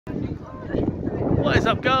What is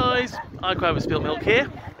up, guys? I'm Grover Spilt Milk here,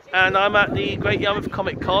 and I'm at the Great Yarmouth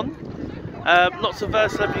Comic Con. Lots of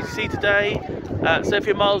celebrities to see today.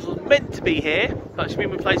 Sophia Myles was meant to be here, but she's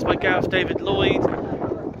been replaced by Gareth David Lloyd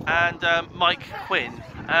and Mike Quinn.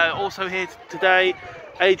 Also here today,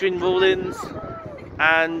 Adrian Rawlins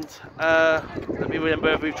and let me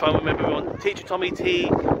remember. We try and remember everyone. Teacher Tommy T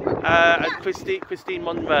and Christine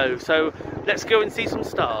Monroe. So let's go and see some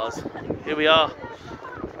stars. Here we are.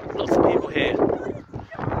 Lots of people here.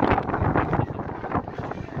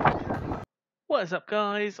 What is up,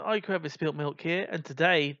 guys? I Grover Spilt Milk here, and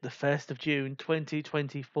today, the 1st of June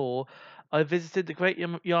 2024, I visited the Great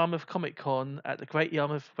Yarmouth Comic Con at the Great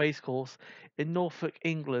Yarmouth Racecourse in Norfolk,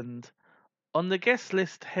 England. On the guest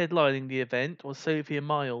list headlining the event was Sophia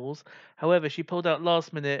Myles. However, she pulled out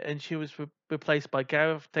last minute and she was replaced by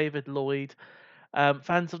Gareth David Lloyd.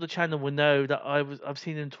 Fans of the channel will know that I've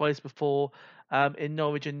seen him twice before in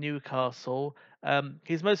Norwich and Newcastle.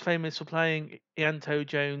 He's most famous for playing Ianto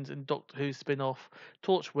Jones in Doctor Who spin-off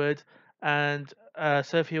Torchwood, and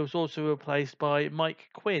Sophia was also replaced by Mike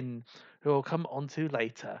Quinn, who I'll come on to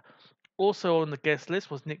later. Also on the guest list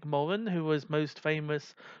was Nick Moran, who was most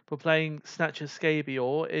famous for playing Snatcher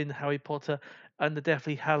Scabior in Harry Potter and the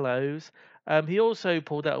Deathly Hallows. He also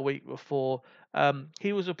pulled out a week before.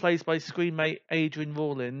 He was replaced by screenmate Adrian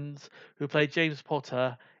Rawlins, who played James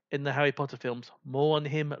Potter in the Harry Potter films. More on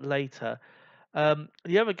him later.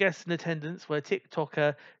 The other guests in attendance were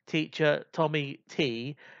TikToker teacher Tommy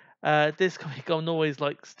T. This Comic Con always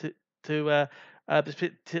likes this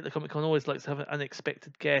particular Comic Con always likes to have an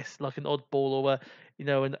unexpected guest, like an oddball or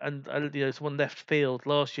someone left field.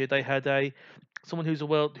 Last year they had someone who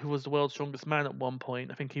was the world's strongest man at one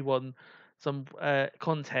point. I think he won some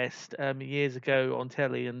contest years ago on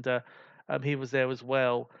telly, and he was there as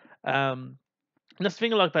well. And that's the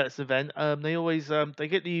thing I like about this event. They always they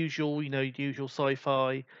get the usual, usual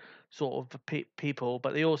sci-fi sort of people,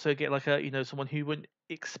 but they also get like someone who wouldn't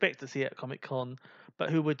expect to see at Comic Con, but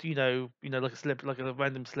who would like like a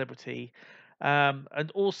random celebrity.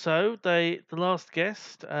 And also the last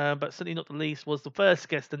guest, but certainly not the least, was the first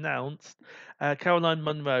guest announced, Caroline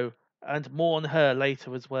Munro, and more on her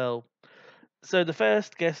later as well. So the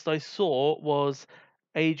first guest I saw was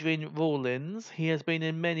Adrian Rawlins. He has been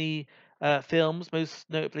in many films, most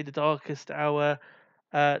notably The Darkest Hour,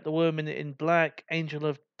 The Woman in Black, Angel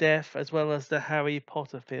of Death, as well as the Harry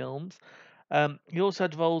Potter films. He also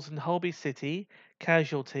had roles in Holby City,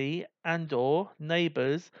 Casualty, Andor,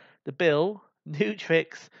 Neighbours, The Bill, New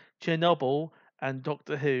Tricks, Chernobyl, and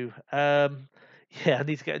Doctor Who. Yeah, I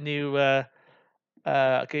need to get a new.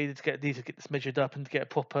 Okay, need to get this measured up and get a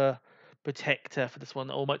proper protector for this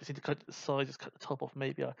one. Or I might just need to cut the size, just cut the top off.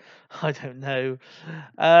 Maybe I don't know.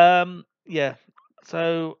 Yeah.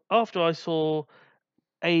 So after I saw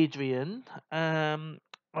Adrian,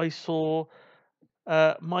 I saw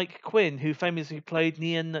Mike Quinn, who famously played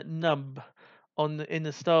Nien Nunb in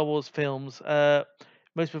the Star Wars films,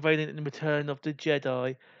 most prevalent in Return of the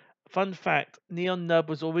Jedi. Fun fact: Neon Nub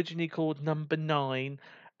was originally called Number 9,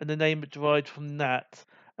 and the name derived from that.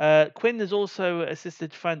 Quinn has also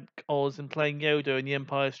assisted Frank Oz in playing Yoda in The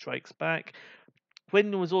Empire Strikes Back.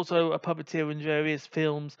 Quinn was also a puppeteer in various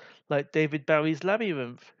films like David Bowie's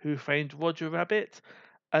Labyrinth, Who Framed Roger Rabbit,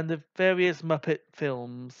 and the various Muppet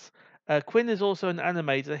films. Quinn is also an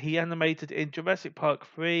animator. He animated in Jurassic Park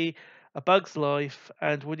 3, A Bug's Life,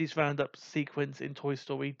 and Woody's Roundup sequence in Toy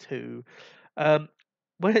Story 2. Um,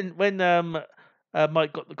 when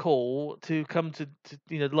Mike got the call to come to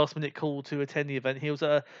the last minute call to attend the event, he was at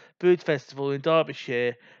a food festival in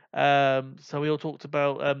Derbyshire. So we all talked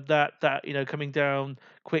about that coming down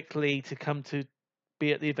quickly to come to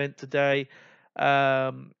be at the event today.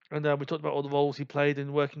 And we talked about all the roles he played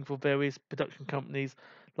in working for various production companies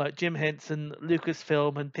like Jim Henson,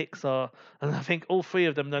 Lucasfilm, and Pixar. And I think all three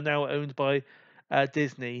of them are now owned by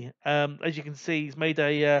Disney. As you can see, he's made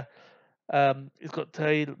made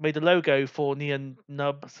a logo for Neon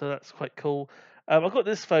Nub, so that's quite cool. I've got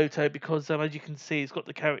this photo because, as you can see, it's got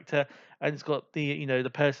the character and it's got the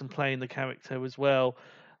person playing the character as well.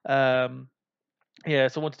 Yeah,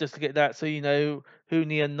 so I wanted just to get that so you know who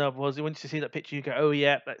Neon Nub was. Once you see that picture, you go, "Oh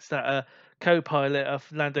yeah, that's that co-pilot of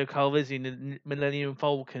Lando Calrissian in Millennium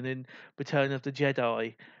Falcon in Return of the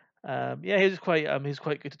Jedi." Yeah, he was quite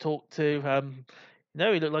good to talk to.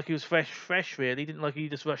 No, he looked like he was fresh really. He didn't like he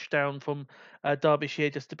just rushed down from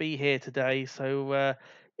Derbyshire just to be here today. So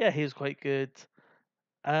yeah, he was quite good.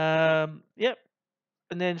 Yep.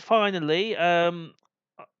 And then finally, I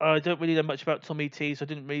don't really know much about Tommy T, so I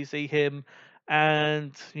didn't really see him.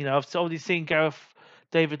 And I've already seen Gareth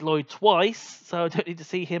David Lloyd twice, so I don't need to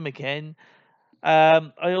see him again.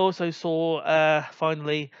 I also saw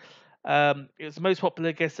finally it was the most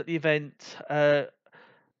popular guest at the event. Uh,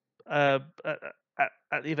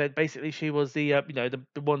 at the event, basically, she was the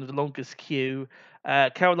the one of the longest queue.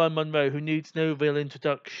 Caroline Munro, who needs no real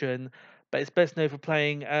introduction, but is best known for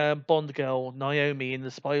playing Bond girl Naomi in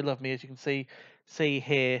The Spy Who Loved Me, as you can see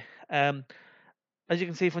here. As you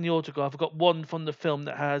can see from the autograph, I've got one from the film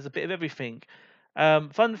that has a bit of everything.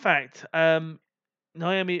 Fun fact: Naomi,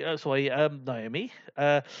 Naomi.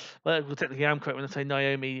 Well, technically, I'm correct when I say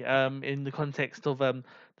Naomi. In the context of The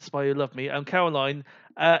Spy Who Loved Me. Caroline.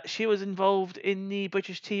 She was involved in the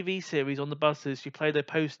British TV series On the Buses. She played a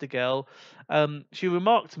poster girl. She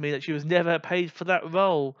remarked to me that she was never paid for that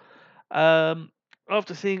role.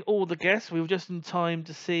 After seeing all the guests, we were just in time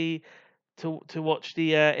to watch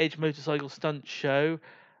the Edge Motorcycle Stunt Show.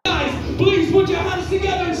 Guys, please put your hands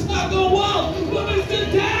together and start going wild for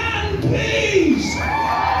Mr. Dan Pease!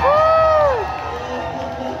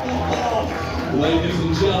 Ladies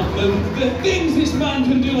and gentlemen, the things this man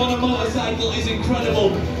can do on a motorcycle is incredible.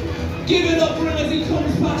 Give it up for him as he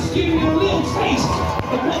comes past, giving you a little taste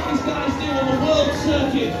of what these guys do on the world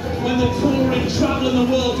circuit when they're touring, travelling the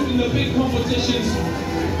world, doing the big competitions.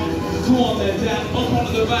 Come on then, Dan, up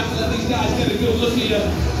onto the back, let these guys get a good look at you.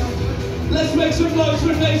 Let's make some noise for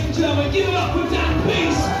him, ladies and gentlemen. Give it up for Dan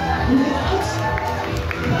Pease.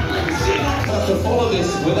 To follow this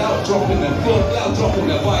without dropping the foot, without dropping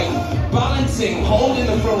the bike, balancing, holding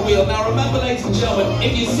the front wheel. Now remember, ladies and gentlemen,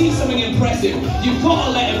 if you see something impressive, you've got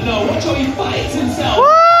to let him know. Watch how he fights himself. Woo!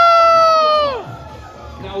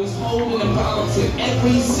 Now he's holding and balancing,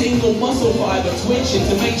 every single muscle fiber twitching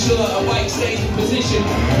to make sure that a bike stays in position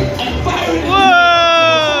and firing.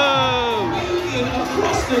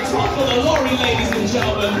 Across the top of the lorry, ladies and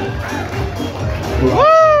gentlemen. Woo!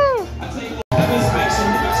 I tell you what, let's make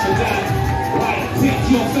some noise for Dan. Right, pick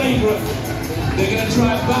your favourite. They're going to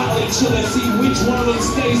try and battle each other, see which one of them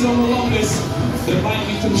stays on the longest. There might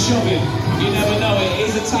be some shoving. You never know, it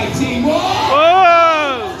is a tight team. Whoa!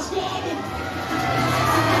 Whoa!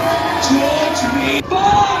 George B.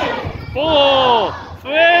 5, 4,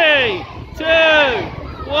 3, 2,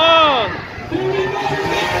 1. Here we go.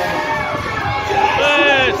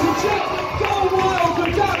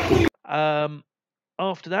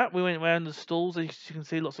 After that, we went around the stalls. As you can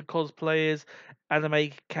see, lots of cosplayers, anime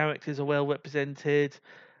characters are well represented.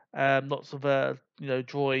 Lots of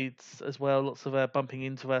droids as well. Lots of bumping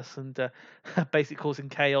into us and basically causing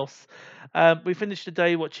chaos. We finished the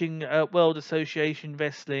day watching World Association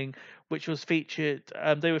Wrestling, which was featured.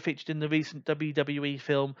 They were featured in the recent WWE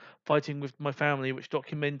film Fighting with My Family, which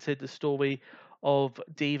documented the story of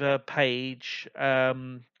Diva Page.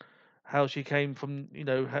 How she came from,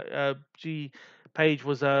 Paige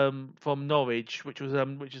was from Norwich, which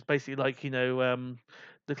is basically like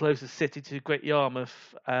the closest city to Great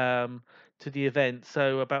Yarmouth to the event,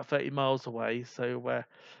 so about 30 miles away. So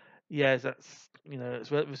yeah, that's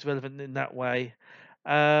it's relevant in that way.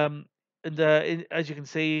 And as you can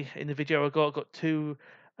see in the video, I got two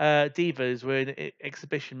divas were in an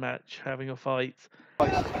exhibition match having a fight.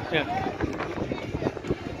 Yeah.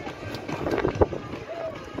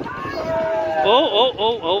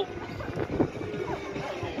 Oh.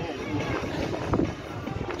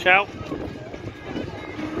 Ciao.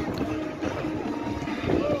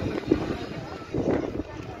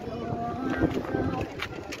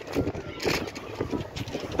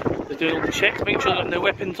 They're doing all the checks, make sure they've got no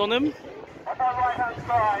weapons on them. On my right hand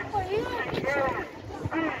side, she is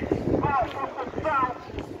the man from the south.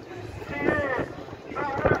 She is the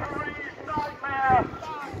referee's nightmare.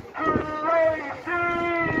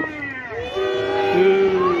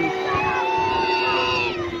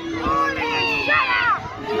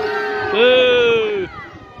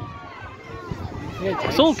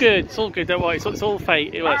 It's all good. It's all good. Don't worry. It's all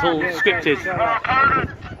fate. It's all scripted. In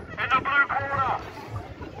the blue corner,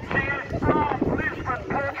 she is from Lisbon,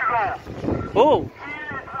 Portugal. Oh. She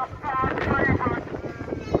is a fan favourite.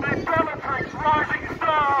 The Bellatrix Rising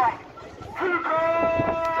Star.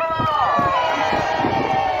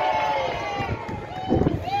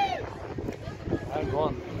 Hang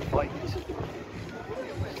on. Fight.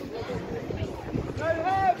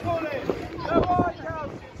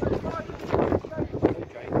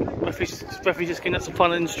 Referee just getting out some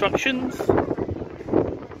final instructions.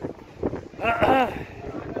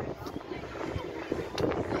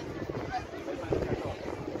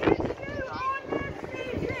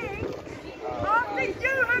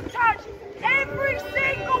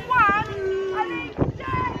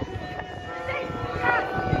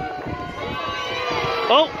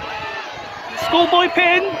 Oh, schoolboy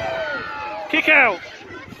pin, kick out.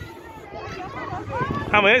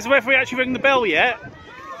 Hang on, has the referee actually ring the bell yet?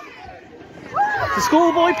 The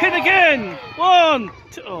schoolboy pin again! 1,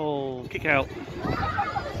 2, oh, kick out. Do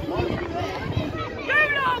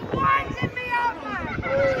not winding me up, man!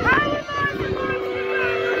 How am I supposed to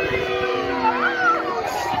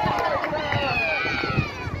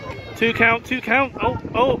do? 2 count, oh,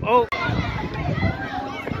 oh, oh.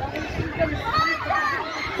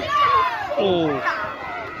 Oh.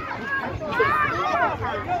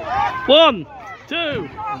 1, 2.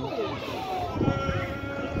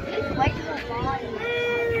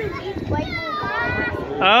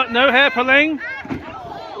 No hair pulling.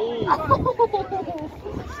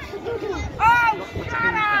 Oh,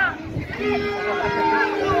 shut up!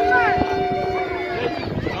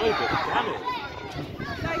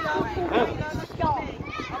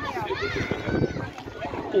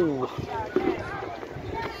 Oh.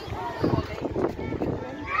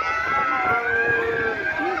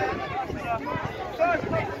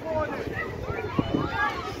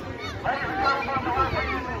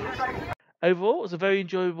 Overall, it was a very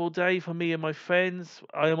enjoyable day for me and my friends.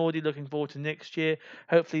 I am already looking forward to next year.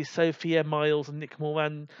 Hopefully, Sophia Miles and Nick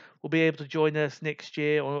Moran will be able to join us next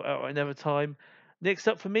year or another time. Next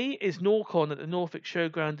up for me is Norcon at the Norfolk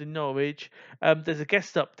Showground in Norwich. There's a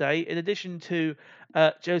guest update. In addition to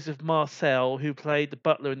Joseph Marcel, who played the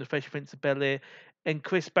butler in The Fresh Prince of Bel-Air, and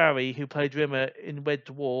Chris Barry, who played Rimmer in Red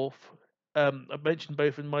Dwarf. I mentioned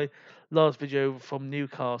both in my last video from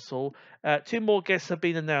Newcastle. 2 more guests have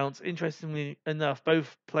been announced. Interestingly enough,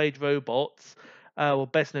 both played robots,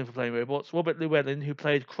 best known for playing robots. Robert Llewellyn, who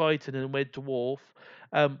played Crichton in Red Dwarf.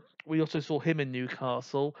 We also saw him in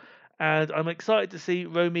Newcastle. And I'm excited to see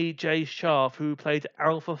Romy J. Sharp, who played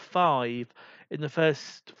Alpha 5 in the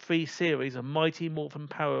first 3 series of Mighty Morphin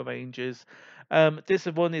Power Rangers. This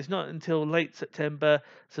one is not until late September,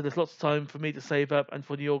 so there's lots of time for me to save up and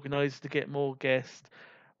for the organisers to get more guests.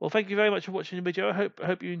 Well, thank you very much for watching the video. I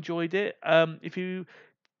hope you enjoyed it. If you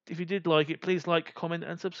did like it, please like, comment,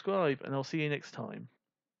 and subscribe, and I'll see you next time.